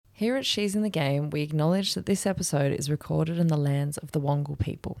Here at She's in the Game, we acknowledge that this episode is recorded in the lands of the Wongal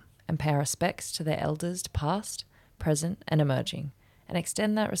people and pay our respects to their elders past, present and emerging, and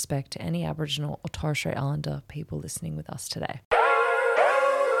extend that respect to any Aboriginal or Torres Strait Islander people listening with us today.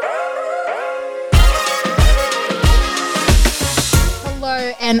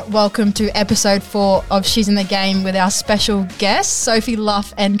 Hello and welcome to episode 4 of She's in the Game with our special guests, Sophie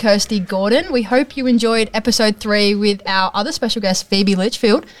Luff and Kirstie Gordon. We hope you enjoyed episode 3 with our other special guest, Phoebe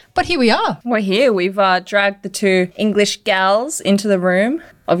Litchfield, but here we are. We're here. We've dragged the two English gals into the room.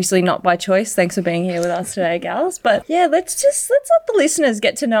 Obviously not by choice. Thanks for being here with us today, gals. But yeah, let's let the listeners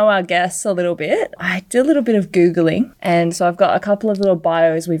get to know our guests a little bit. I did a little bit of Googling, and so I've got a couple of little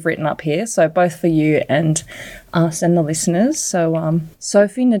bios we've written up here. So both for you and us and the listeners. So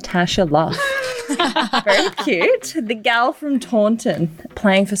Sophie Natasha Luff. Very cute. The gal from Taunton,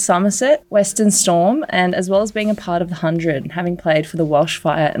 playing for Somerset, Western Storm, and as well as being a part of the 100, having played for the Welsh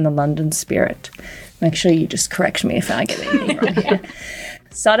Fire and the London Spirit. Make sure you just correct me if I get anything wrong here.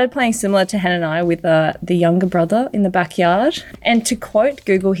 Started playing similar to Hen and I with the younger brother in the backyard. And to quote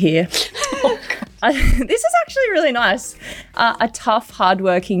Google here, this is actually really nice, a tough,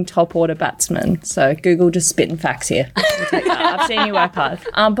 hardworking, top-order batsman. So Google just spitting facts here. We'll take that. I've seen you work hard.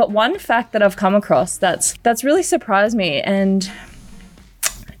 But one fact that I've come across that's really surprised me, and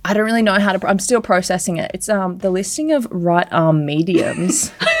I don't really know how to... I'm still processing it. It's the listing of right arm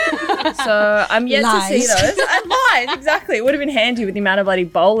mediums. So I'm yet to see those. And lies, exactly. It would have been handy with the amount of bloody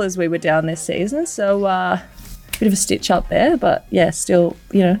bowlers we were down this season. So bit of a stitch up there, but yeah, still,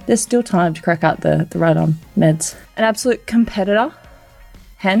 there's still time to crack out the right arm meds. An absolute competitor,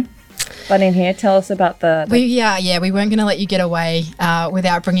 Hen. But in here, tell us about the... We weren't going to let you get away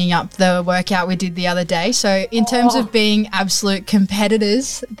without bringing up the workout we did the other day. So in terms of being absolute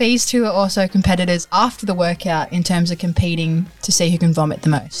competitors, these two are also competitors after the workout in terms of competing to see who can vomit the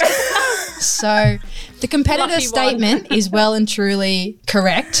most. So the competitor statement is well and truly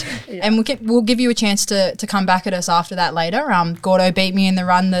correct, and we'll give you a chance to come back at us after that later. Gordo beat me in the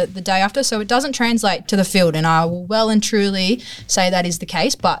run the day after, so it doesn't translate to the field, and I will well and truly say that is the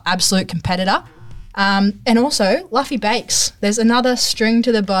case, but absolute competitor. And also, Luffy bakes. There's another string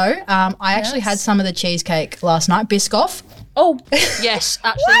to the bow. I actually had some of the cheesecake last night, Biscoff. Oh, yes,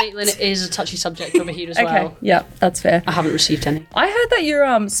 actually, Maitland, it is a touchy subject over here as well. Okay, yeah, that's fair. I haven't received any. I heard that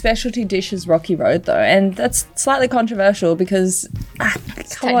your specialty dish is Rocky Road, though, and that's slightly controversial because,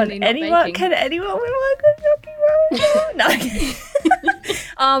 come on, can anyone work with Rocky Road? No.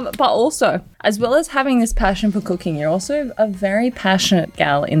 But also, as well as having this passion for cooking, you're also a very passionate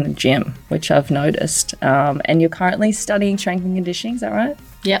gal in the gym, which I've noticed. And you're currently studying strength and conditioning, is that right?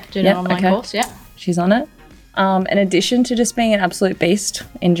 Yep, doing an online course, yeah. She's on it. In addition to just being an absolute beast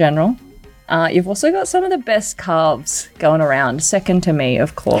in general, you've also got some of the best calves going around. Second to me,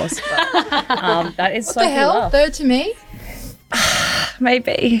 of course. But, that is Sophie Luff. Third to me?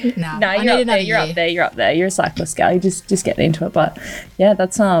 Maybe. No, you're up there. You're up there. You're a cyclist gal. You just getting into it. But yeah,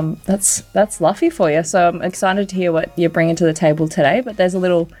 that's Luffy for you. So I'm excited to hear what you're bringing to the table today. But there's a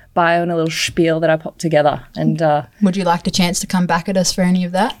little bio and a little spiel that I popped together. And would you like the chance to come back at us for any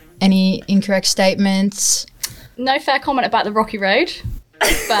of that? Any incorrect statements? No fair comment about the Rocky Road,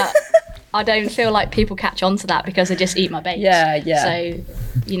 but I don't feel like people catch on to that because they just eat my bait. Yeah. So,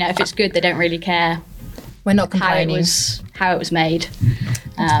 if it's good, they don't really care. We're not complaining. How it was made.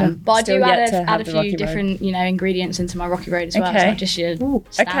 But I do add a few different, ingredients into my Rocky Road as well. It's not just your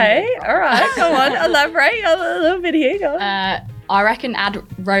standard. Okay, all right, go on, elaborate a little bit here. Go on. I reckon add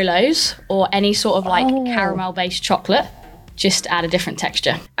Rolos or any sort of caramel-based chocolate, just to add a different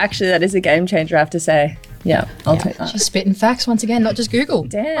texture. Actually, that is a game changer, I have to say. Yeah, I'll take that. She's spitting facts once again, not just Google.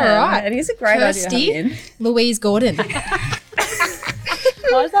 Damn, all right. It is a great idea. Kirstie Louise Gordon.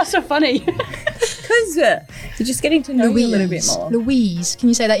 Why is that so funny? Because you're just getting to know you a little bit more. Louise. Can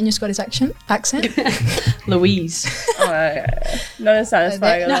you say that in your Scottish accent? Louise. Not as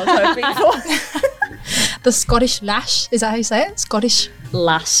satisfying as I was hoping for. The Scottish lash. Is that how you say it? Scottish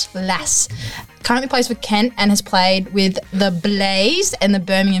lass. Currently plays for Kent and has played with the Blaze and the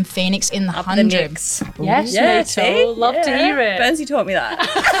Birmingham Phoenix in the 100. Yes, mate. Love to hear it. Burnsy taught me that.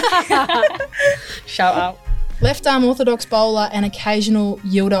 Shout out. Left arm orthodox bowler and occasional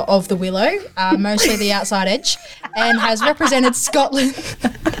yielder of the willow, mostly the outside edge, and has represented Scotland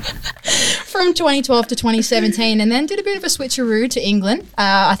from 2012 to 2017, and then did a bit of a switcheroo to England.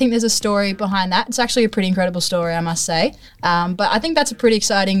 I think there's a story behind that. It's actually a pretty incredible story, I must say. But I think that's a pretty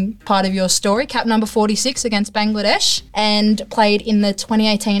exciting part of your story. Cap number 46 against Bangladesh, and played in the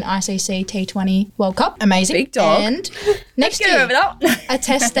 2018 ICC T20 World Cup. Amazing. Big dog. And next year, a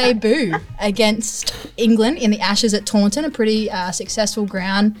test debut against England in the Ashes at Taunton, a pretty successful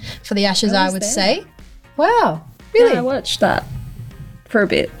ground for the Ashes, I would say. Wow. Really? Yeah, I watched that for a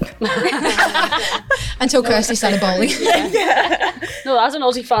bit. Until Kirstie started bowling. No, as an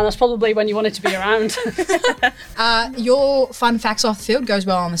Aussie fan, that's probably when you wanted to be around. Your fun facts off the field goes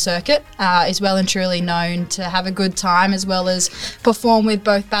well on the circuit, is well and truly known to have a good time as well as perform with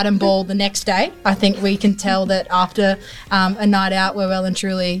both bat and ball the next day. I think we can tell that after a night out, we're well and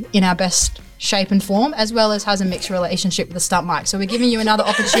truly in our best shape and form, as well as has a mixed relationship with the stump mic. So we're giving you another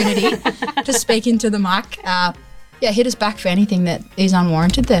opportunity to speak into the mic. Hit us back for anything that is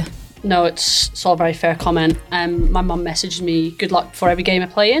unwarranted there. No, it's all a very fair comment. My mum messaged me good luck for every game I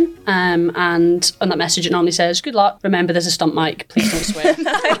play in, and on that message it normally says, good luck, remember there's a stump mic, please don't swear.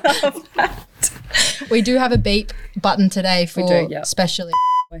 I love that. We do have a beep button today for specially.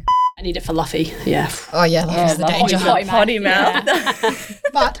 I need it for Luffy, yeah. Oh yeah, Luffy's the danger. Potty mouth.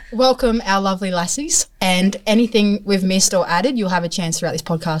 But welcome our lovely lassies, and anything we've missed or added, you'll have a chance throughout this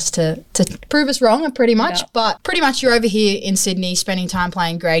podcast to prove us wrong, pretty much. Yeah. But pretty much you're over here in Sydney spending time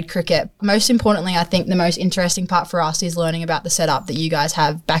playing grade cricket. Most importantly, I think the most interesting part for us is learning about the setup that you guys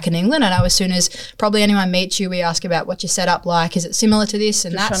have back in England. I know as soon as probably anyone meets you, we ask about what your setup like. Is it similar to this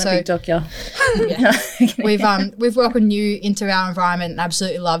and just that? So yeah. We've welcomed you into our environment and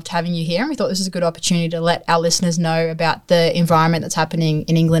absolutely loved having you here, and we thought this was a good opportunity to let our listeners know about the environment that's happening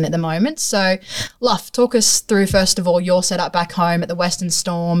in England at the moment. So Luff, talk us through first of all your setup back home at the Western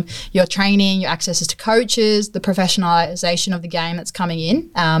Storm, your training, your accesses to coaches, the professionalisation of the game that's coming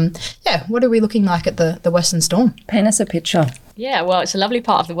in. What are we looking like at the Western Storm? Paint us a picture. Yeah, well, it's a lovely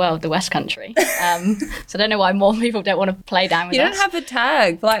part of the world, the West Country. So I don't know why more people don't want to play down with us. You don't have a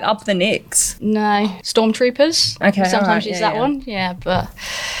tag for like up the Nicks. No. Stormtroopers. Okay, sometimes use that one. Yeah, but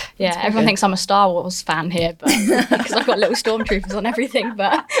everyone thinks I'm a Star Wars fan here, but because I've got little stormtroopers on everything.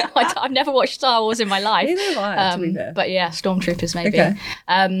 But I've never watched Star Wars in my life. Neither have I, to be fair. But yeah, stormtroopers maybe. Okay.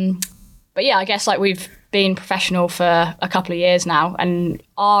 But yeah, I guess like we've been professional for a couple of years now, and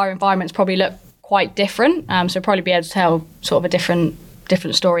our environments probably look quite different. So probably be able to tell sort of a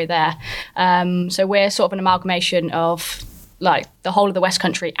different story there. So we're sort of an amalgamation of like the whole of the West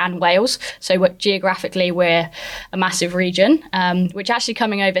Country and Wales. So geographically, we're a massive region, which actually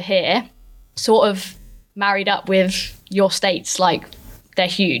coming over here sort of married up with your states, like they're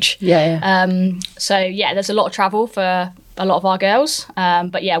huge. So there's a lot of travel for a lot of our girls.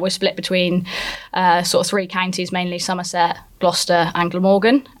 But yeah, we're split between sort of three counties, mainly Somerset, Gloucester and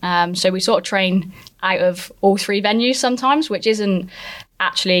Glamorgan. So we sort of train out of all three venues sometimes, which isn't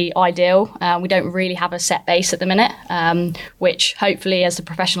actually ideal. We don't really have a set base at the minute, which hopefully as the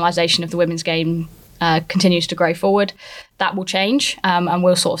professionalisation of the women's game continues to grow forward, that will change, and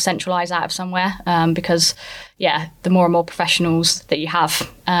we'll sort of centralise out of somewhere, because the more and more professionals that you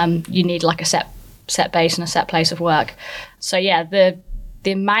have, you need like a set base and a set place of work. So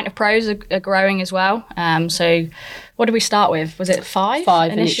the amount of pros are growing as well. So what did we start with? Was it five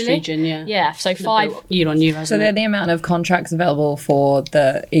initially? In each region, yeah. Yeah, so 5 year on year. So they're the amount of contracts available for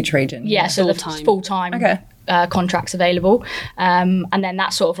each region. Yeah, so full-time contracts available. And then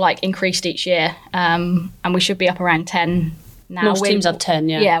that sort of like increased each year. And we should be up around 10 now. Most teams have 10,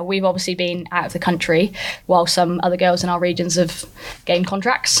 yeah. Yeah, we've obviously been out of the country while some other girls in our regions have gained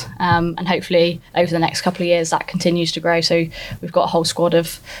contracts. And hopefully over the next couple of years that continues to grow. So we've got a whole squad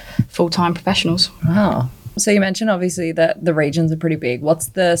of full-time professionals. Wow. So you mentioned obviously that the regions are pretty big. What's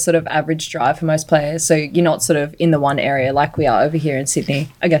the sort of average drive for most players? So you're not sort of in the one area like we are over here in Sydney,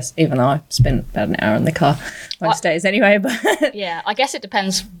 I guess, even though I spend about an hour in the car most days anyway. But yeah, I guess it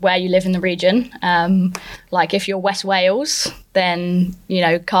depends where you live in the region. Like if you're West Wales, then,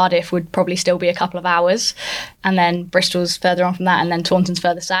 Cardiff would probably still be a couple of hours, and then Bristol's further on from that, and then Taunton's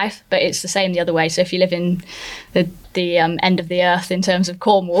further south. But it's the same the other way. So if you live in the end of the earth in terms of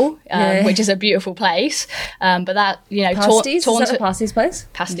Cornwall, which is a beautiful place, but that, Pasties? Is that the Pasties place?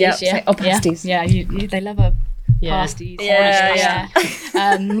 Pasties, yep. yeah. Oh, Pasties. Yeah, they love a pasties. Yeah.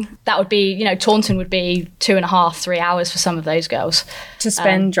 That would be, Taunton would be 2.5, 3 hours for some of those girls. To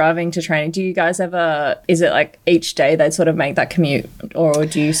spend driving to training. Do you guys ever, is it like each day they'd sort of make that commute, or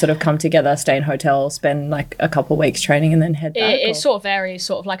do you sort of come together, stay in hotels, spend like a couple of weeks training and then head back? It sort of varies,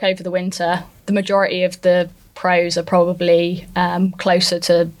 sort of like over the winter. The majority of the pros are probably closer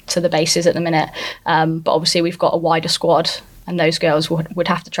to the bases at the minute, but obviously we've got a wider squad and those girls would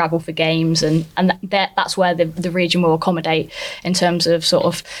have to travel for games, and that's where the region will accommodate in terms of sort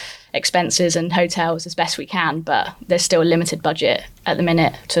of expenses and hotels as best we can, but there's still a limited budget at the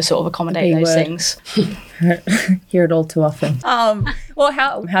minute to sort of accommodate those things. Hear it all too often. Well,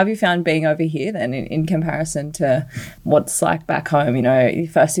 how have you found being over here then in comparison to what's like back home, you know, your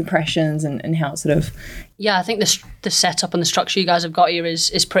first impressions and how it sort of... Yeah, I think the setup and the structure you guys have got here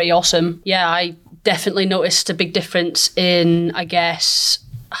is pretty awesome. Yeah, I definitely noticed a big difference in, I guess,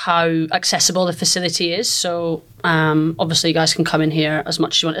 how accessible the facility is. So obviously you guys can come in here as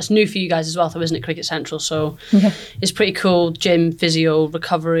much as you want. It's new for you guys as well, though, isn't it, Cricket Central? So it's pretty cool. Gym, physio,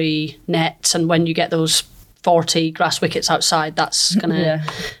 recovery, nets, and when you get those 40 grass wickets outside, that's gonna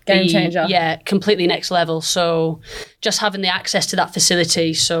game changer. Yeah, completely next level. So just having the access to that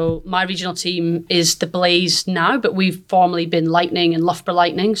facility. So my regional team is the Blaze now, but we've formerly been Lightning and Loughborough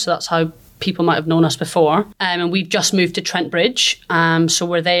Lightning, so that's how people might have known us before. And we've just moved to Trent Bridge. So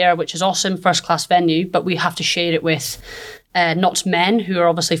we're there, which is awesome, first class venue, but we have to share it with Notts Men, who are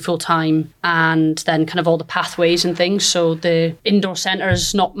obviously full-time, and then kind of all the pathways and things. So the indoor centre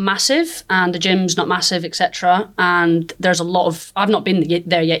is not massive and the gym's not massive, etc. And there's a lot of, I've not been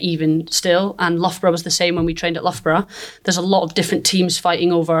there yet even still, and Loughborough was the same when we trained at Loughborough. There's a lot of different teams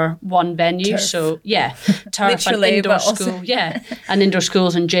fighting over one venue. Turf. So yeah, turf and indoor school. Yeah, and indoor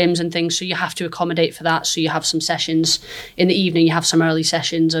schools and gyms and things. So you have to accommodate for that. So you have some sessions in the evening, you have some early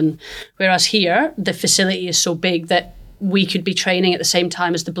sessions. And whereas here, the facility is so big that we could be training at the same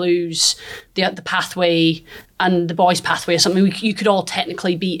time as the Blues, the pathway and the boys pathway or something. You could all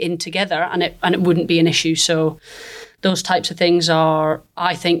technically be in together and it wouldn't be an issue. So those types of things are,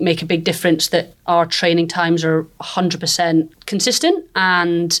 I think, make a big difference, that our training times are 100% consistent,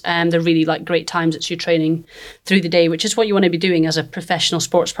 and they're really like great times. It's your training through the day, which is what you want to be doing as a professional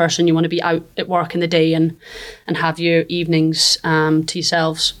sports person. You want to be out at work in the day and have your evenings to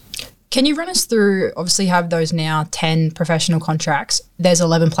yourselves. Can you run us through, obviously you have those now 10 professional contracts. There's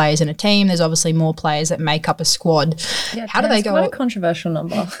 11 players in a team. There's obviously more players that make up a squad. Yeah, how do they go? Quite a controversial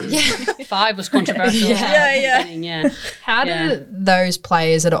number. 5 was controversial. Yeah. How do those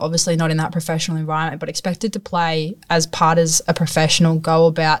players that are obviously not in that professional environment but expected to play as part as a professional go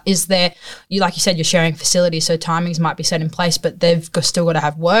about? Is there, like you said, you're sharing facilities, so timings might be set in place, but they've still got to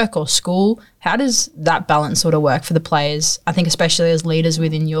have work or school. How does that balance sort of work for the players? I think especially as leaders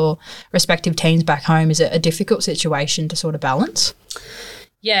within your respective teams back home, is it a difficult situation to sort of balance?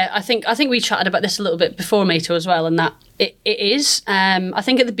 Yeah, I think we chatted about this a little bit before, Mato, as well, and that it is. I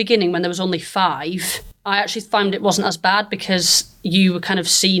think at the beginning when there was only 5, I actually found it wasn't as bad because you were kind of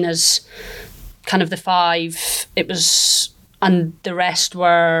seen as kind of the 5. It was, and the rest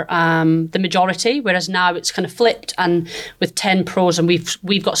were the majority, whereas now it's kind of flipped, and with 10 pros, and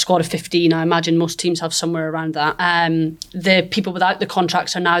we've got a squad of 15. I imagine most teams have somewhere around that. The people without the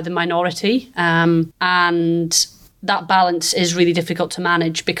contracts are now the minority, and that balance is really difficult to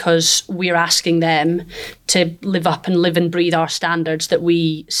manage because we're asking them to live up and live and breathe our standards that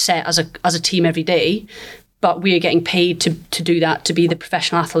we set as a team every day. But we are getting paid to do that, to be the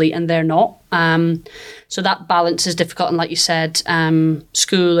professional athlete, and they're not. So that balance is difficult. And like you said,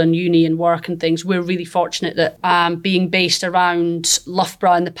 school and uni and work and things, we're really fortunate that being based around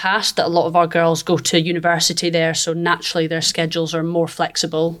Loughborough in the past, that a lot of our girls go to university there. So naturally their schedules are more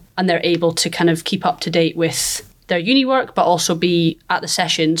flexible and they're able to kind of keep up to date with their uni work, but also be at the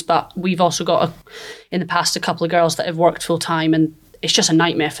sessions. But we've also got, in the past, a couple of girls that have worked full time, and it's just a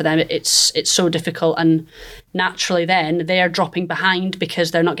nightmare for them. It's so difficult, and naturally then they're dropping behind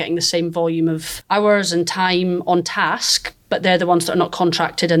because they're not getting the same volume of hours and time on task, but they're the ones that are not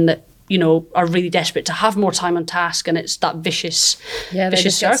contracted and that, you know, are really desperate to have more time on task, and it's that vicious they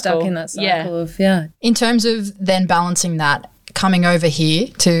just circle. Get stuck in that cycle of In terms of then balancing that, coming over here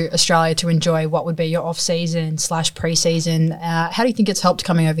to Australia to enjoy what would be your off-season / pre-season, how do you think it's helped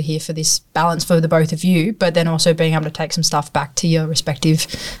coming over here for this balance for the both of you, but then also being able to take some stuff back to your respective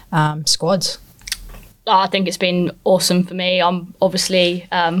squads? I think it's been awesome for me. I'm obviously,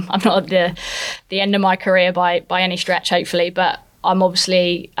 I'm not at the end of my career by any stretch, hopefully, but I'm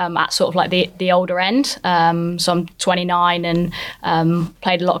obviously at sort of like the older end. So I'm 29 and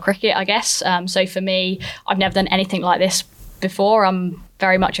played a lot of cricket, I guess. So for me, I've never done anything like this before. I'm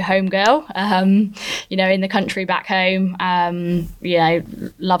very much a home girl, you know, in the country back home, you know,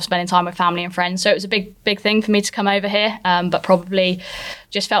 love spending time with family and friends. So it was a big thing for me to come over here, but probably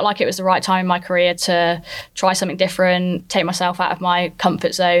just felt like it was the right time in my career to try something different, take myself out of my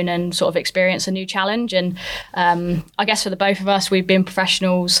comfort zone and sort of experience a new challenge. And I guess for the both of us, we've been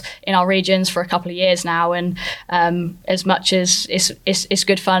professionals in our regions for a couple of years now. And as much as it's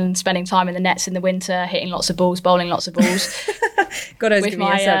good fun spending time in the nets in the winter, hitting lots of balls, bowling lots of balls. God, I was giving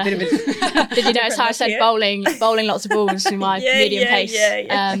us a bit of a did you notice how I said bowling lots of balls in my medium pace?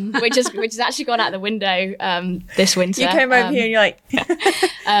 Yeah. Which has actually gone out the window this winter. You came over here and you're like,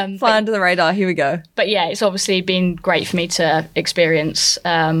 fly under the radar, here we go. But yeah, it's obviously been great for me to experience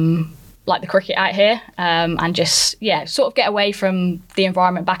like the cricket out here, and just sort of get away from the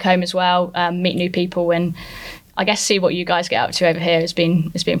environment back home as well, meet new people, and I guess see what you guys get up to over here. It's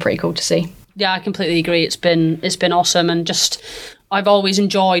been pretty cool to see. Yeah, I completely agree. It's been awesome, and just I've always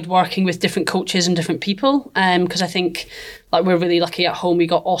enjoyed working with different coaches and different people, because I think like we're really lucky at home. We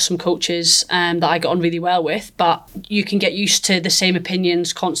got awesome coaches that I got on really well with, but you can get used to the same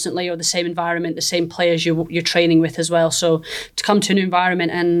opinions constantly, or the same environment, the same players you're training with as well. So to come to a new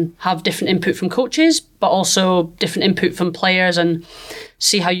environment and have different input from coaches, but also different input from players, and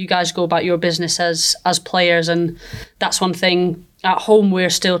see how you guys go about your business as players. And that's one thing. At home,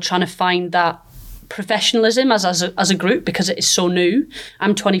 we're still trying to find that professionalism as a group, because it is so new.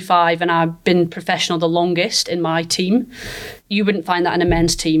 I'm 25 and I've been professional the longest in my team. You wouldn't find that in a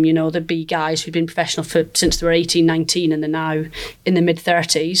men's team. You know, there'd be guys who've been professional since they were 18, 19, and they're now in the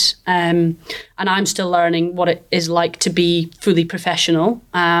mid-30s. And I'm still learning what it is like to be fully professional.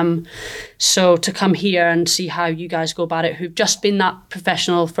 So to come here and see how you guys go about it, who've just been that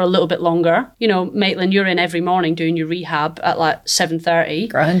professional for a little bit longer. You know, Maitland, you're in every morning doing your rehab at like 7:30.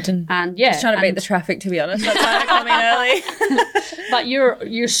 Grinding. And yeah. Just trying to beat the traffic, to be honest. That's why I come in early. But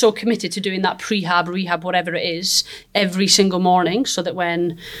you're so committed to doing that prehab, rehab, whatever it is, every single morning, so that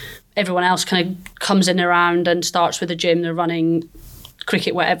when everyone else kind of comes in around and starts with the gym, they're running,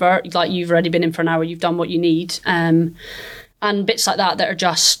 cricket, whatever, like you've already been in for an hour, you've done what you need. And bits like that are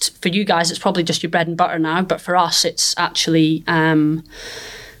just, for you guys, it's probably just your bread and butter now, but for us, it's actually,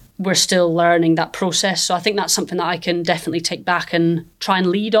 we're still learning that process. So I think that's something that I can definitely take back and try and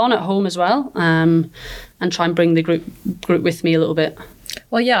lead on at home as well, and try and bring the group with me a little bit.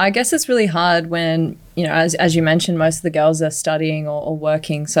 Well, yeah, I guess it's really hard when, you know, as you mentioned, most of the girls are studying or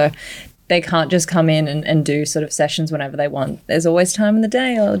working, so they can't just come in and do sort of sessions whenever they want. There's always time in the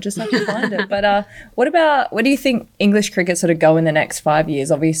day. I'll just have to find it. But what do you think English cricket sort of go in the next 5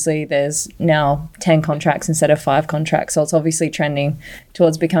 years? Obviously, there's now 10 contracts instead of 5 contracts, so it's obviously trending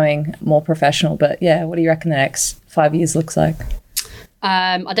towards becoming more professional. But yeah, what do you reckon the next 5 years looks like?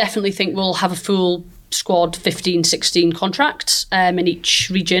 I definitely think we'll have a full squad, 15, 16 contracts in each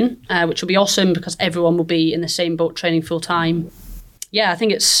region, which will be awesome because everyone will be in the same boat training full time. Yeah, I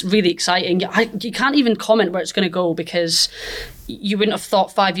think it's really exciting. You can't even comment where it's going to go, because you wouldn't have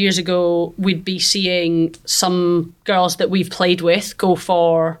thought 5 years ago we'd be seeing some girls that we've played with go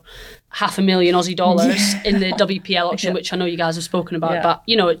for $500,000 Aussie dollars in the WPL auction, which I know you guys have spoken about. Yeah. But,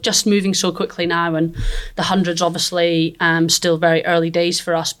 you know, it's just moving so quickly now, and the hundreds obviously still very early days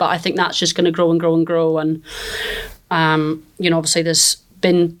for us. But I think that's just going to grow and grow and grow. And, you know, obviously there's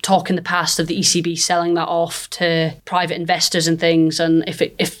been talk in the past of the ECB selling that off to private investors and things, and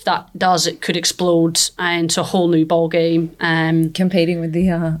if that does, it could explode into a whole new ball game. Competing with the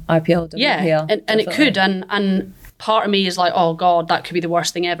IPL, WPL. Yeah, and it could, and part of me is like, oh God, that could be the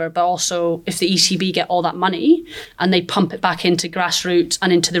worst thing ever. But also, if the ECB get all that money and they pump it back into grassroots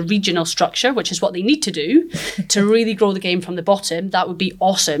and into the regional structure, which is what they need to do to really grow the game from the bottom, that would be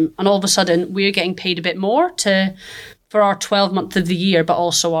awesome. And all of a sudden, we're getting paid a bit more for our 12 month of the year, but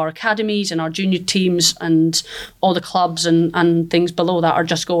also our academies and our junior teams and all the clubs and things below that are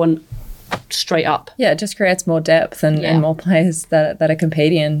just going straight up. Yeah, it just creates more depth and more players that are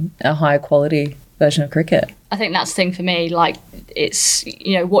competing in a higher quality version of cricket. I think that's the thing for me, like it's,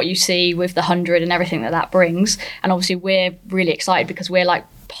 you know, what you see with the 100 and everything that brings. And obviously we're really excited because we're like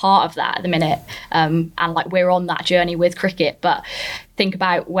part of that at the minute, and like we're on that journey with cricket. But think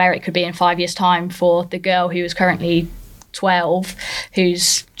about where it could be in 5 years' time for the girl who is currently 12,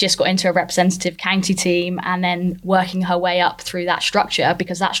 who's just got into a representative county team and then working her way up through that structure,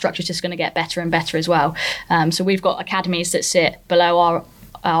 because that structure is just going to get better and better as well. So we've got academies that sit below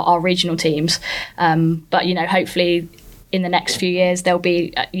our regional teams, but you know, hopefully in the next few years there'll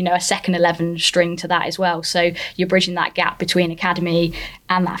be a second 11 string to that as well, so you're bridging that gap between academy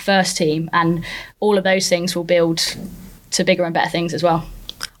and that first team, and all of those things will build to bigger and better things as well.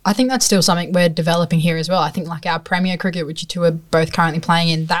 I think that's still something we're developing here as well. I think like our Premier Cricket, which you two are both currently playing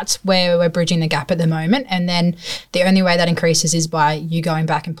in, that's where we're bridging the gap at the moment. And then the only way that increases is by you going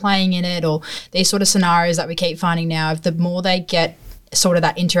back and playing in it, or these sort of scenarios that we keep finding now. The more they get sort of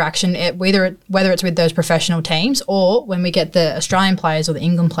that interaction, whether it's with those professional teams or when we get the Australian players or the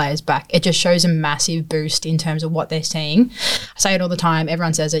England players back, it just shows a massive boost in terms of what they're seeing. I say it all the time,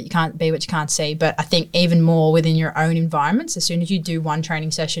 everyone says it, you can't be what you can't see, but I think even more within your own environments, as soon as you do one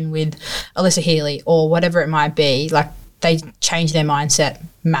training session with Alyssa Healy or whatever it might be, like they change their mindset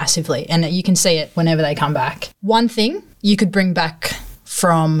massively, and you can see it whenever they come back. One thing you could bring back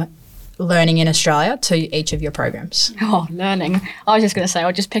from learning in Australia to each of your programs? Oh, learning. I was just going to say,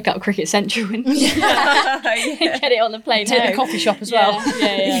 I'll just pick up Cricket Central and get it on the plane home. Take the coffee shop as well.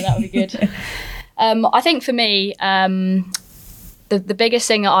 Yeah, that would be good. I think for me, the biggest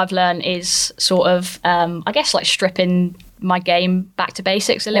thing that I've learned is sort of, I guess, like stripping my game back to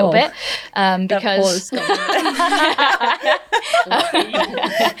basics a little bit, because so that's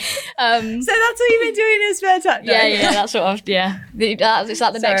what you've been doing in your spare time? No. Yeah, that's what I've, it's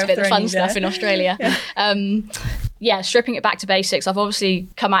like the next bit, the fun stuff in Australia. Stripping it back to basics. I've obviously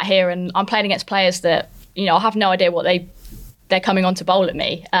come out here and I'm playing against players that, you know, I have no idea what they're coming on to bowl at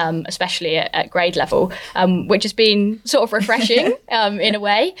me, especially at grade level, which has been sort of refreshing in a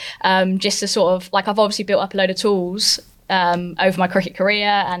way, just to sort of, like, I've obviously built up a load of tools over my cricket career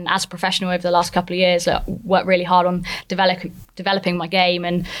and as a professional over the last couple of years, worked really hard on developing my game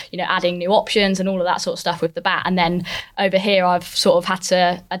and, you know, adding new options and all of that sort of stuff with the bat. And then over here, I've sort of had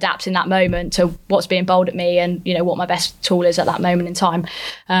to adapt in that moment to what's being bowled at me and, you know, what my best tool is at that moment in time,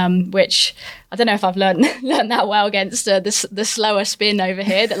 which I don't know if I've learned that well against the slower spin over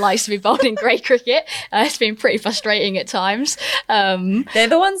here that likes to be bowled in grade cricket. It's been pretty frustrating at times. They're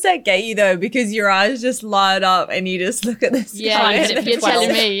the ones that get you though, because your eyes just light up and you just look at this. Yeah, you're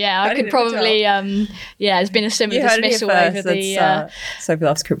telling me. Yeah, I could probably. There's been a similar dismissal over the. Sophie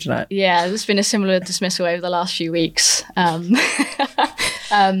Luff's kryptonite. Yeah, there's been a similar dismissal over the last few weeks.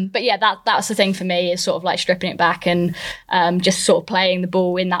 But yeah, that's the thing for me, is sort of like stripping it back and just sort of playing the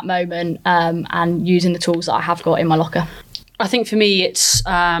ball in that moment and using the tools that I have got in my locker. I think for me it's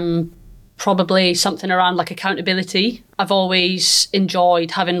probably something around like accountability. I've always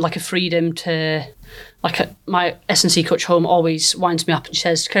enjoyed having like a freedom to, my S&C coach home always winds me up and she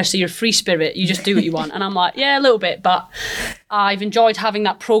says, Kirstie, you're a free spirit, you just do what you want. And I'm like, yeah, a little bit, but I've enjoyed having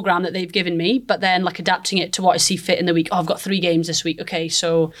that program that they've given me, but then like adapting it to what I see fit in the week. Oh, I've got 3 games this week. Okay,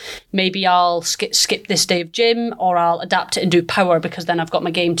 so maybe I'll skip this day of gym, or I'll adapt it and do power because then I've got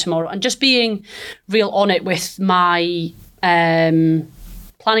my game tomorrow. And just being real on it with my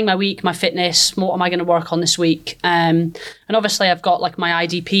planning my week, my fitness, what am I going to work on this week? And obviously I've got like my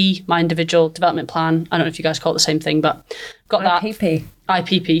IDP, my individual development plan. I don't know if you guys call it the same thing, but got that. IPP.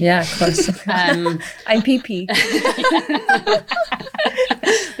 Yeah, of course. IPP.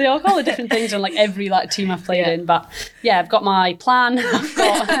 They all call it different things on like every like team I've played in. But yeah, I've got my plan, I've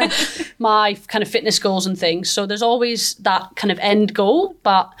got my kind of fitness goals and things. So there's always that kind of end goal.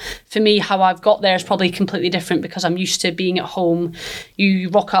 But for me, how I've got there is probably completely different because I'm used to being at home. You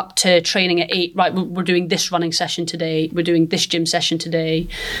rock up to training at 8, right, we're doing this running session today, we're doing this gym session today,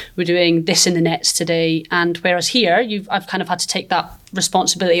 we're doing this in the nets today. And whereas here, I've kind of had to take that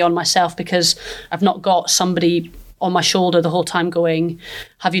responsibility on myself because I've not got somebody on my shoulder the whole time going,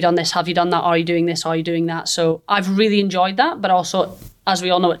 have you done this, have you done that, are you doing this, are you doing that? So I've really enjoyed that, but also, as we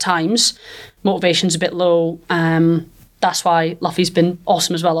all know, at times motivation's a bit low. That's why Luffy's been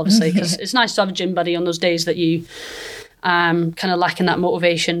awesome as well, obviously, because it's nice to have a gym buddy on those days that you kind of lacking that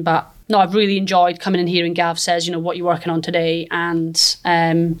motivation. But no, I've really enjoyed coming in here and Gav says, you know, what you're working on today, and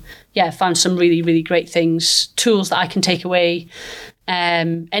found some really, really great things, tools that I can take away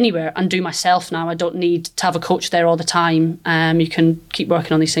anywhere and do myself now. I don't need to have a coach there all the time. You can keep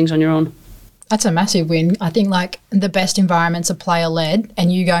working on these things on your own. That's a massive win. I think like the best environments are player-led,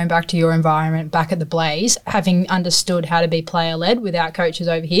 and you going back to your environment back at the Blaze, having understood how to be player-led without coaches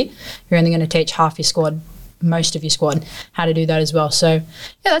over here, you're only going to teach half your squad, most of your squad, how to do that as well. So yeah,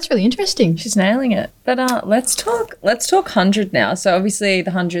 that's really interesting. She's nailing it. But let's talk 100 now. So obviously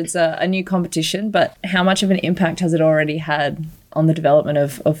the 100's a new competition, but how much of an impact has it already had on the development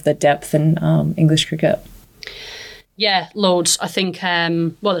of the depth in English cricket? Yeah, loads. I think,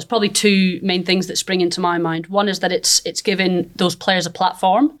 there's probably 2 main things that spring into my mind. One is that it's given those players a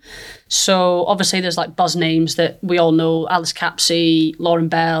platform. So obviously there's like buzz names that we all know, Alice Capsey, Lauren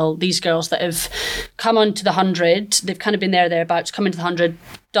Bell, these girls that have come onto the 100. They've kind of been thereabouts, come into the 100,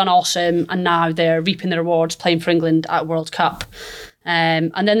 done awesome, and now they're reaping the rewards, playing for England at World Cup.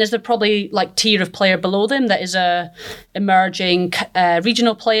 And then there's the probably like tier of player below them that is a emerging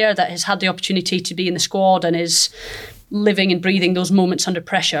regional player that has had the opportunity to be in the squad and is living and breathing those moments under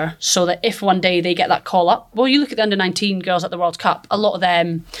pressure, so that if one day they get that call up, well, you look at the under-19 girls at the World Cup, a lot of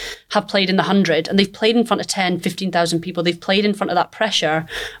them have played in the 100 and they've played in front of 10, 15,000 people. They've played in front of that pressure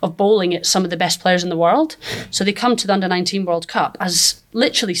of bowling at some of the best players in the world. So they come to the under-19 World Cup as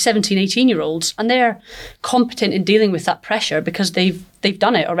literally 17, 18-year-olds, and they're competent in dealing with that pressure because they've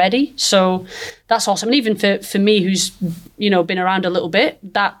done it already. So that's awesome. And even for me, who's been around a little bit,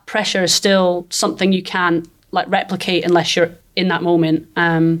 that pressure is still something you can't like replicate unless you're in that moment.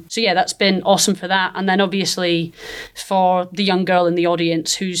 So yeah, that's been awesome for that. And then obviously for the young girl in the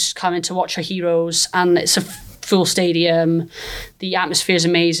audience who's coming to watch her heroes, and it's a full stadium, the atmosphere is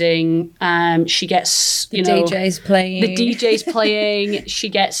amazing. She gets the DJ's playing. She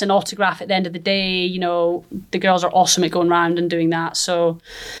gets an autograph at the end of the day. The girls are awesome at going around and doing that. So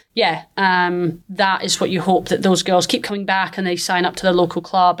yeah, that is what you hope, that those girls keep coming back and they sign up to their local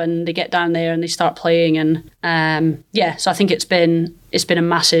club and they get down there and they start playing. And so I think it's been a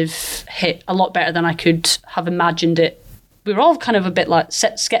massive hit, a lot better than I could have imagined it. We were all kind of a bit like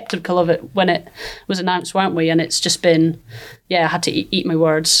skeptical of it when it was announced, weren't we? And it's just been, I had to eat my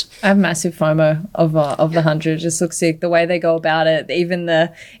words. I have massive FOMO of the 100. It just looks sick. The way they go about it, even the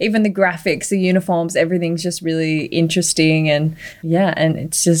graphics, the uniforms, everything's just really interesting. And and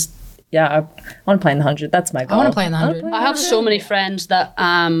it's just, I want to play in the 100. That's my goal. I want to play in the 100. I have so many friends that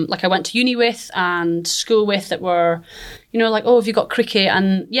like I went to uni with and school with that were, like, oh, have you got cricket?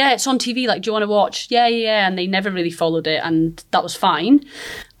 And it's on TV. Like, do you want to watch? Yeah. And they never really followed it, and that was fine.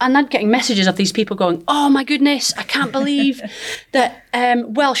 And I'm getting messages of these people going, oh my goodness, I can't believe that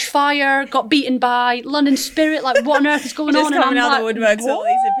Welsh Fire got beaten by London Spirit. Like, what on earth is going on? Just coming out like, the woodworks, all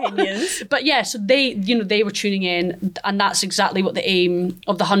these opinions. But so they were tuning in, and that's exactly what the aim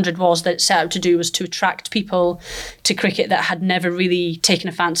of the 100 was, that it set out to do, was to attract people to cricket that had never really taken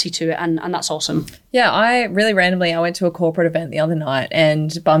a fancy to it, and that's awesome. Yeah, I went to a corporate event the other night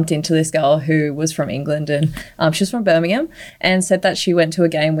and bumped into this girl who was from England, and she was from Birmingham, and said that she went to a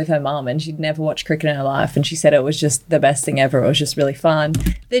game with her mum and she'd never watched cricket in her life, and she said it was just the best thing ever. It was just really fun.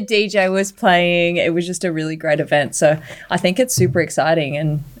 The DJ was playing. It was just a really great event. So I think it's super exciting,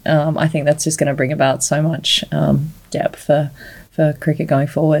 and I think that's just going to bring about so much depth for cricket going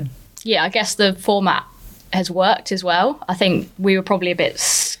forward. Yeah, I guess the format has worked as well. I think we were probably a bit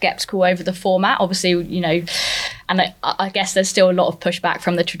sceptical over the format, obviously, and I guess there's still a lot of pushback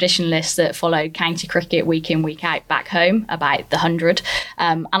from the traditionalists that follow county cricket week in, week out back home about the 100.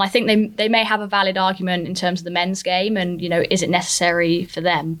 And I think they may have a valid argument in terms of the men's game and, is it necessary for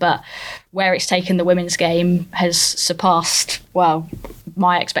them? But where it's taken the women's game has surpassed, well,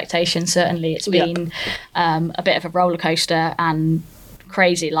 my expectations, certainly. It's been a bit of a roller coaster and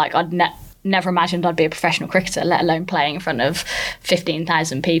crazy. Like, I'd never imagined I'd be a professional cricketer, let alone playing in front of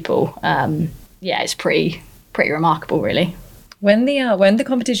 15,000 people. It's pretty remarkable, really. When the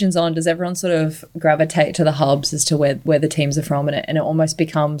competition's on, does everyone sort of gravitate to the hubs as to where the teams are from, and it almost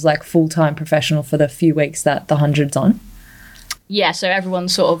becomes like full-time professional for the few weeks that the 100's on? Yeah, so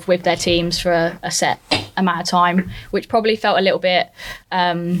everyone's sort of with their teams for a set amount of time, which probably felt a little bit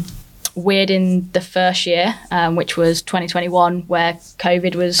weird in the first year, which was 2021, where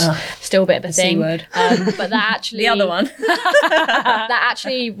COVID was still a bit of a thing. C-word. But that actually the other one that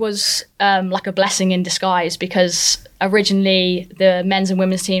actually was like a blessing in disguise, because originally the men's and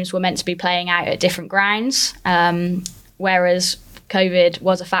women's teams were meant to be playing out at different grounds, whereas COVID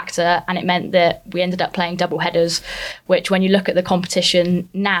was a factor, and it meant that we ended up playing double headers, which when you look at the competition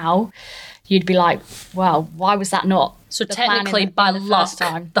now, you'd be like, well, why was that not? So technically, by luck,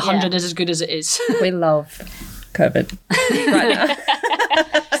 the 100 is as good as it is. We love COVID right now.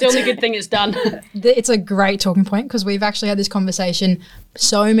 It's the only good thing it's done. It's a great talking point, because we've actually had this conversation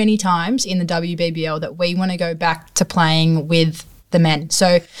so many times in the WBBL that we want to go back to playing with the men.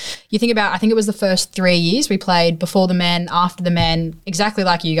 So you think about, I think it was the first 3 years we played before the men, after the men, exactly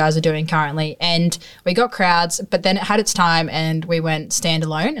like you guys are doing currently. And we got crowds, but then it had its time and we went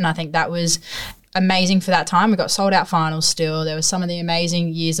standalone. And I think that was amazing for that time. We got sold out finals still. There was some of the amazing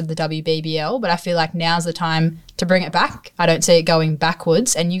years of the WBBL, but I feel like now's the time to bring it back. I don't see it going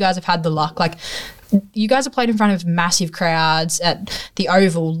backwards. And you guys have had the luck. Like, you guys have played in front of massive crowds at the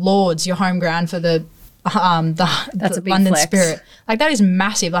Oval, Lords, your home ground for the That's a big London flex. Spirit. Like, that is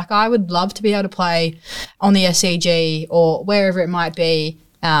massive. Like, I would love to be able to play on the SCG or wherever it might be.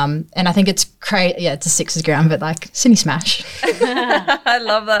 And I think it's crazy. Yeah, it's a Sixers ground, but like Sydney Smash. I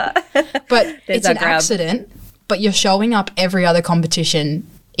love that. But it's an accident, but you're showing up every other competition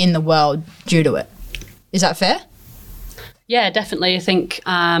in the world due to it. Is that fair? Yeah, definitely. I think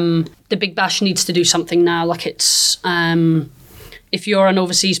the Big Bash needs to do something now. Like it's, if you're an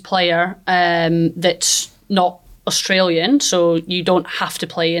overseas player that's not Australian, so you don't have to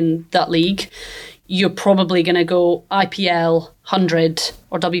play in that league, you're probably going to go IPL 100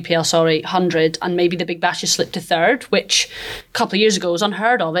 or WPL, 100, and maybe the Big Bash has slipped to third, which a couple of years ago was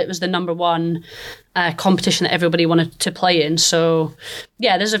unheard of. It was the number one competition that everybody wanted to play in. So,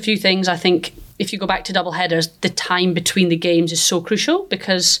 yeah, there's a few things. I think if you go back to double headers, the time between the games is so crucial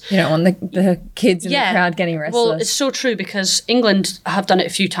because you don't want the kids in the crowd getting restless. Well, it's so true because England have done it a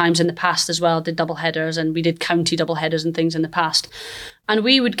few times in the past as well, did double headers, and we did county double headers and things in the past. And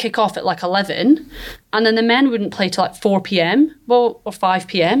we would kick off at like 11 and then the men wouldn't play till like 4 p.m. or 5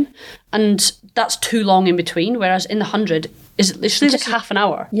 p.m. And that's too long in between. Whereas in the 100, is literally like half an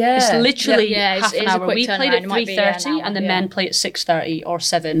hour. Yeah. It's literally half an hour. We played at 3:30 and the men play at 6:30 or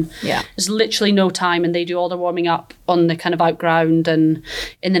 7. Yeah. There's literally no time and they do all their warming up on the kind of outground and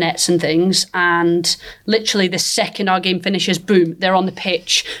in the nets and things. And literally the second our game finishes, boom, they're on the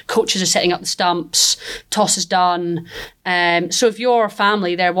pitch. Coaches are setting up the stumps. Toss is done. So if you're a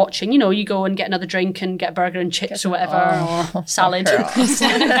family there watching, you go and get another drink and get a burger and chips or whatever or salad.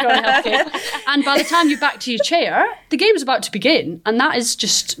 And by the time you're back to your chair, the game's about to begin. And that is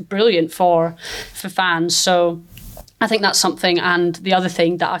just brilliant for fans. So I think that's something. And the other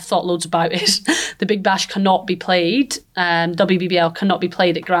thing that I've thought loads about is the Big Bash cannot be played, WBBL cannot be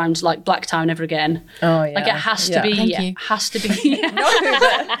played at grounds like Blacktown ever again. Oh, yeah. Like it has to be, it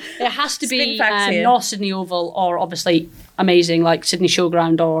has to be not Sydney Oval or obviously amazing like Sydney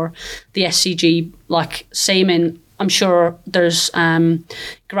Showground or the SCG, like same in, I'm sure there's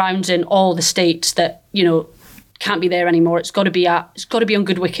grounds in all the states that, can't be there anymore. It's got to be on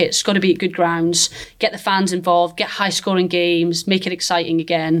good wickets. It's got to be at good grounds. Get the fans involved. Get high scoring games. Make it exciting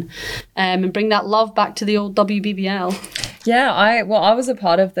again, and bring that love back to the old WBBL. Yeah, I was a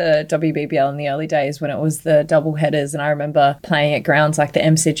part of the WBBL in the early days when it was the double headers, and I remember playing at grounds like the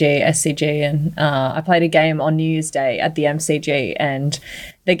MCG, SCG, and I played a game on New Year's Day at the MCG, and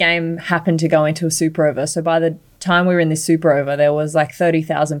the game happened to go into a super over. So by the time we were in this super over, there was like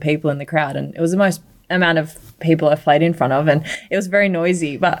 30,000 people in the crowd, and it was the most amount of people I've played in front of, and it was very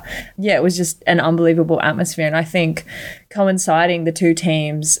noisy, but yeah, it was just an unbelievable atmosphere. And I think coinciding the two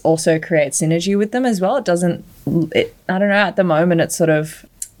teams also creates synergy with them as well. I don't know, at the moment it's sort of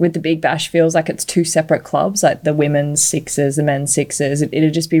with the Big Bash feels like it's two separate clubs, like the women's Sixers, the men's Sixers.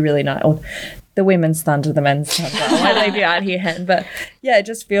 It'd just be really nice. Or the women's Thunder, the men's Thunder. I won't leave you out here, Hen. But yeah, it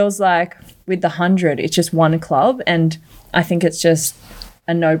just feels like with the 100, it's just one club, and I think it's just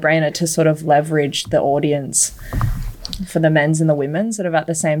a no-brainer to sort of leverage the audience for the men's and the women's sort of at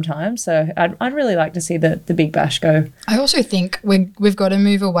the same time. So I'd really like to see the Big Bash go. I also think we've got to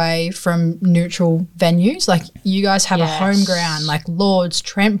move away from neutral venues. Like you guys have a home ground, like Lords,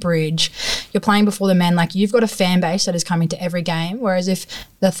 Trent Bridge. You're playing before the men. Like you've got a fan base that is coming to every game. Whereas if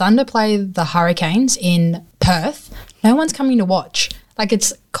the Thunder play the Hurricanes in Perth, no one's coming to watch. Like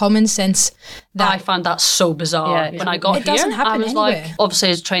it's common sense that I found that so bizarre when I got here. I was anywhere. like, obviously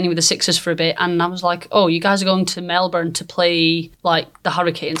I was training with the Sixers for a bit, and I was like, oh, you guys are going to Melbourne to play like the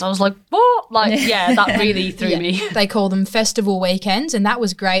Hurricanes. I was like, what? Like, yeah, that really threw me. They call them festival weekends, and that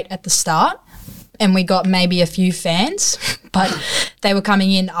was great at the start. And we got maybe a few fans, but they were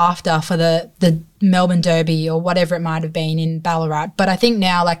coming in after for the Melbourne Derby or whatever it might have been in Ballarat. But I think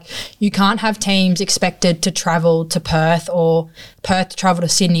now, like, you can't have teams expected to travel to Perth or Perth to travel to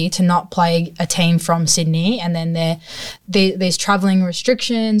Sydney to not play a team from Sydney, and then there's travelling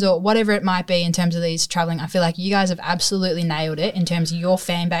restrictions or whatever it might be in terms of these travelling. I feel like you guys have absolutely nailed it in terms of your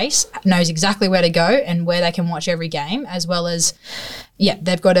fan base knows exactly where to go and where they can watch every game, as well as,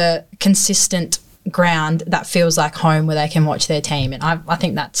 they've got a consistent ground that feels like home where they can watch their team. And I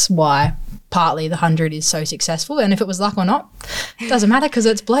think that's why partly the 100 is so successful. And if it was luck or not, it doesn't matter because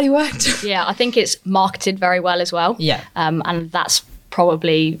it's bloody worked. Yeah, I think it's marketed very well as well. Yeah. And that's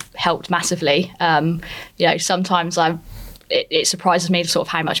probably helped massively. Sometimes it surprises me sort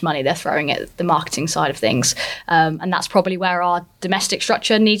of how much money they're throwing at the marketing side of things. And that's probably where our domestic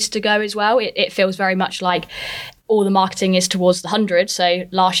structure needs to go as well. It feels very much like all the marketing is towards the 100. So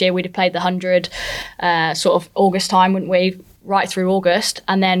last year we'd have played the 100 sort of August time, wouldn't we? Right through August.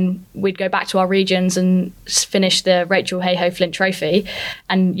 And then we'd go back to our regions and finish the Rachel Hayhoe Flint Trophy.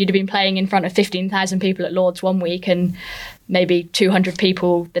 And you'd have been playing in front of 15,000 people at Lords one week and maybe 200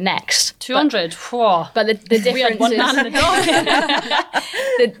 people the next. 200? But the difference we had one man in the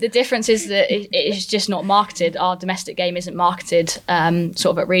dog. the difference is that it is just not marketed. Our domestic game isn't marketed sort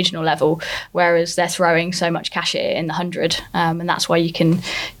of at regional level, whereas they're throwing so much cash at it in the 100. And that's why you can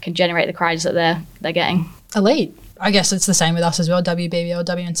generate the crowds that they're getting. Elite. I guess it's the same with us as well, WBBL,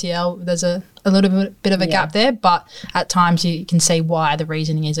 WNCL. There's a little bit of a gap there, but at times you can see why the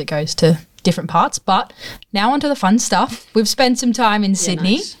reasoning is it goes to different parts. But now onto the fun stuff. We've spent some time in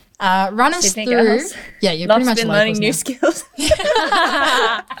Sydney. Nice. Run us Sydney through. girls. Yeah, you're Love's pretty much been learning new now. skills.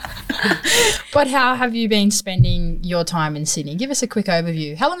 But how have you been spending your time in Sydney? Give us a quick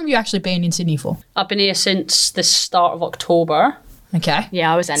overview. How long have you actually been in Sydney for? I've been here since the start of October. Okay.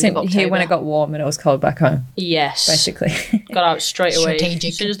 Yeah, I was end of October. Here when it got warm and it was cold back home, Yes. basically. Got out straight away. Strategic.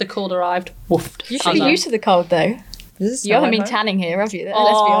 As soon as the cold arrived, woofed. You should be used to the cold though. This is You haven't so been home. tanning here, have you?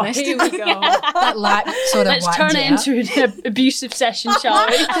 Oh, Let's be here honest. we go. That light sort of Let's whitens turn it out. into an abusive session, shall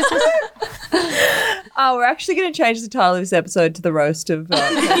we? Oh, we're actually going to change the title of this episode to the roast of.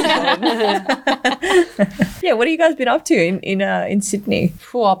 Yeah, what have you guys been up to in Sydney?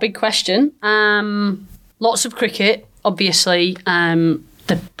 Oh, big question. Lots of cricket, obviously.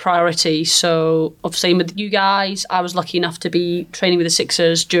 The priority. So, obviously, with you guys, I was lucky enough to be training with the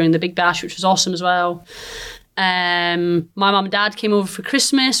Sixers during the Big Bash, which was awesome as well. My mum and dad came over for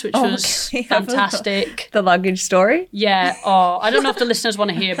Christmas, which was okay. fantastic. The luggage story. Yeah. Oh, I don't know if the listeners want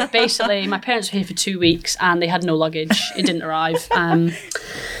to hear, but basically, my parents were here for 2 weeks and they had no luggage. It didn't arrive.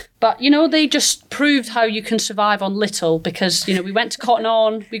 But, they just proved how you can survive on little because, we went to Cotton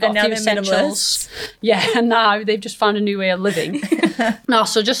On, we got And a now few they're essentials. Yeah, and now they've just found a new way of living. No,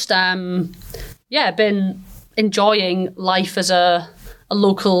 so just, been enjoying life as a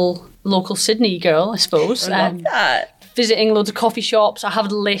local Sydney girl, I suppose. I love that. Visiting loads of coffee shops. I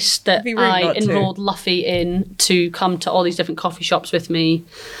have a list that Be rude I not to. enrolled Luffy in to come to all these different coffee shops with me.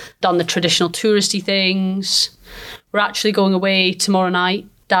 Done the traditional touristy things. We're actually going away tomorrow night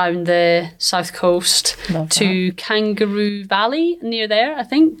down the south coast Love to Kangaroo Valley near there, I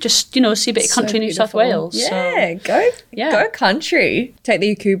think. Just, see a bit of So country in New South beautiful. Wales. Yeah, So, go country. Take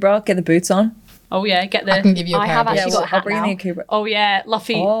the Akubra, get the boots on. oh yeah, get I can the... give you a I pair have of actually boots. got a hat I'll bring now. the Akubra. Oh yeah,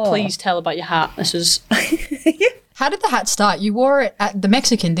 Luffy, Oh. please tell about your hat. This was... How did the hat start? You wore it at the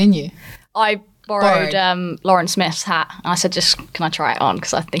Mexican, didn't you? I borrowed Lauren Smith's hat and I said, can I try it on?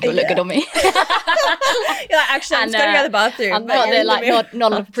 Because I think it would look good on me. You're like, actually, I'm just going to go to the bathroom. And but got you're the in the mirror.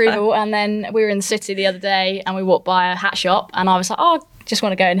 nod of approval. And then we were in the city the other day and we walked by a hat shop and I was like, oh, I just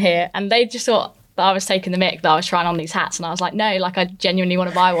want to go in here. And they just thought that I was taking the mick that I was trying on these hats. And I was like, no, I genuinely want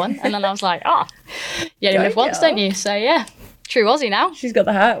to buy one. And then I was like, you only Go live once, girl. don't you? So yeah, true Aussie now. She's got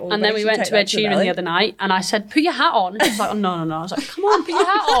the hat. Well, And then we went to Ed Sheeran the other night and I said, put your hat on. And she was like, oh, no. I was like, come on, put your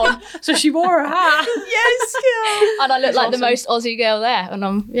hat on. So she wore her hat. Yes, girl. And I looked like the awesome. most Aussie girl there. And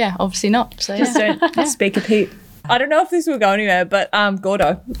I'm, obviously not. So Just don't speak a peep. I don't know if this will go anywhere, but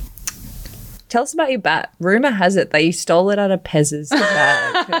Gordo, tell us about your bat. Rumour has it that you stole it out of Pez's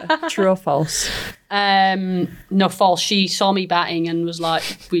bag. True or false? No, false. She saw me batting and was like,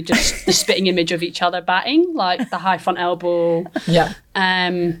 we just the spitting image of each other batting, like the high front elbow. Yeah.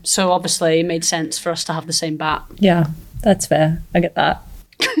 So obviously it made sense for us to have the same bat. Yeah, that's fair. I get that.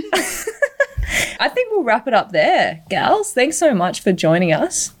 I think we'll wrap it up there. Gals, thanks so much for joining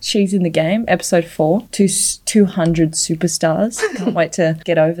us. She's in the Game, episode 4, 200 superstars. Can't wait to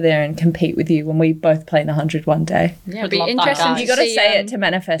get over there and compete with you when we both play in the 100 one day. yeah, Would be love that, interesting. guys. To You got to see, say it to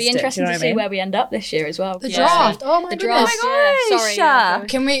manifest Be it. Do interesting you know to what I see mean? where we end up this year as well. The Yeah. draft. Oh my The goodness. draft. Yeah. Sorry. Sha.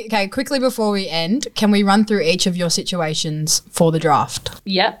 Can we, quickly before we end, can we run through each of your situations for the draft?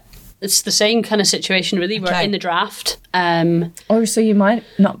 Yep. It's the same kind of situation, really. We're Okay. in the draft. Oh, so you might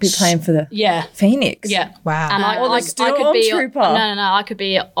not be playing for the Yeah. Phoenix. Yeah. Wow. And the I could be stormtrooper. I could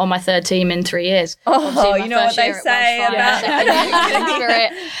be on my third team in 3 years. Oh, Obviously, my you know what first they year at say Welsh Farm, about second year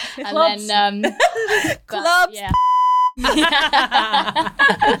at Spirit, and then Clubs. Yeah.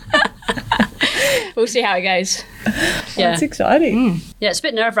 We'll see how it goes. Yeah. That's exciting. Yeah, it's a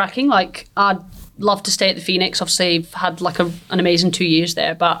bit nerve-wracking. Like, I'd love to stay at the Phoenix. Obviously, I've had like an amazing 2 years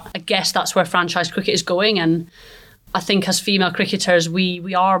there, but I guess that's where franchise cricket is going. And I think as female cricketers,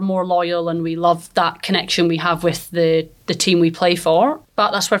 we are more loyal and we love that connection we have with the team we play for.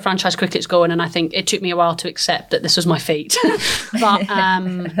 But that's where franchise cricket's going. And I think it took me a while to accept that this was my fate. But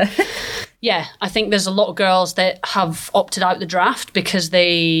yeah, I think there's a lot of girls that have opted out the draft because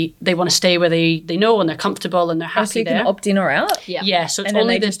they want to stay where they know and they're comfortable and they're happy So you there. can opt in or out? Yeah. Yeah, so it's And then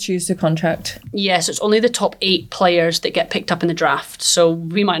only they the just choose to contract. so it's only the top 8 players that get picked up in the draft. So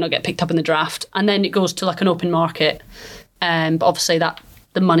we might not get picked up in the draft, and then it goes to like an open market. But obviously that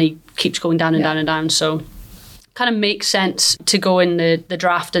the money keeps going down and down and down. So kind of makes sense to go in the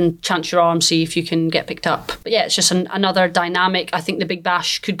draft and chance your arm, see if you can get picked up. But yeah, it's just another dynamic. I think the Big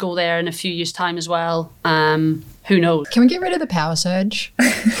Bash could go there in a few years' time as well. Who knows? Can we get rid of the power surge?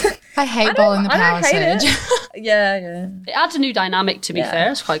 I hate bowling the power surge. Yeah. It adds a new dynamic, to be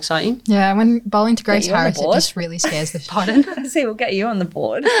fair. It's quite exciting. Yeah, when bowling to Grace you on the Harris, it board? just really scares the pardon. See, we'll get you on the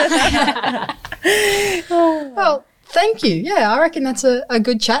board. Well, thank you. Yeah, I reckon that's a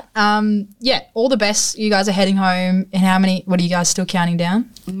good chat. Yeah, all the best. You guys are heading home in what are you guys still counting down?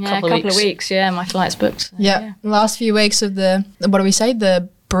 Yeah, a couple of weeks. Yeah, my flight's booked. So, Yeah. Last few weeks of what do we say? The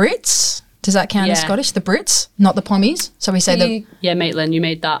Brits? Does that count as Scottish? The Brits, not the Pommies. So we say Yeah, Maitland, you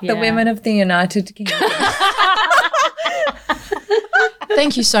made that. The women of the United Kingdom.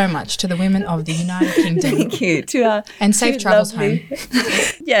 Thank you so much to the women of the United Kingdom. Thank you. And safe travels home.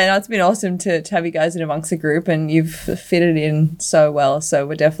 Yeah, no, it's been awesome to have you guys in amongst the group, and you've fitted in so well. So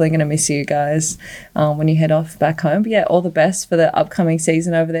we're definitely going to miss you guys when you head off back home. But yeah, all the best for the upcoming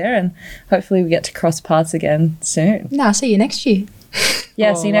season over there, and hopefully we get to cross paths again soon. No, I'll see you next year.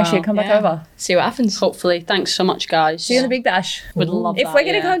 Yeah, see you next year. Come back over. See what happens. Hopefully. Thanks so much, guys. See you in the Big Bash. Would love If that, we're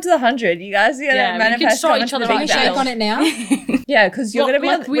going to come to the 100, you guys are going to Yeah, we can manifest sort coming each to the other Big out. Shake Bash. on it now. Yeah, because you're going to be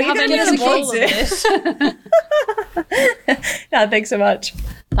on, we haven't on the board this. soon. No, thanks so much.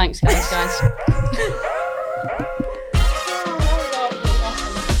 Thanks, guys.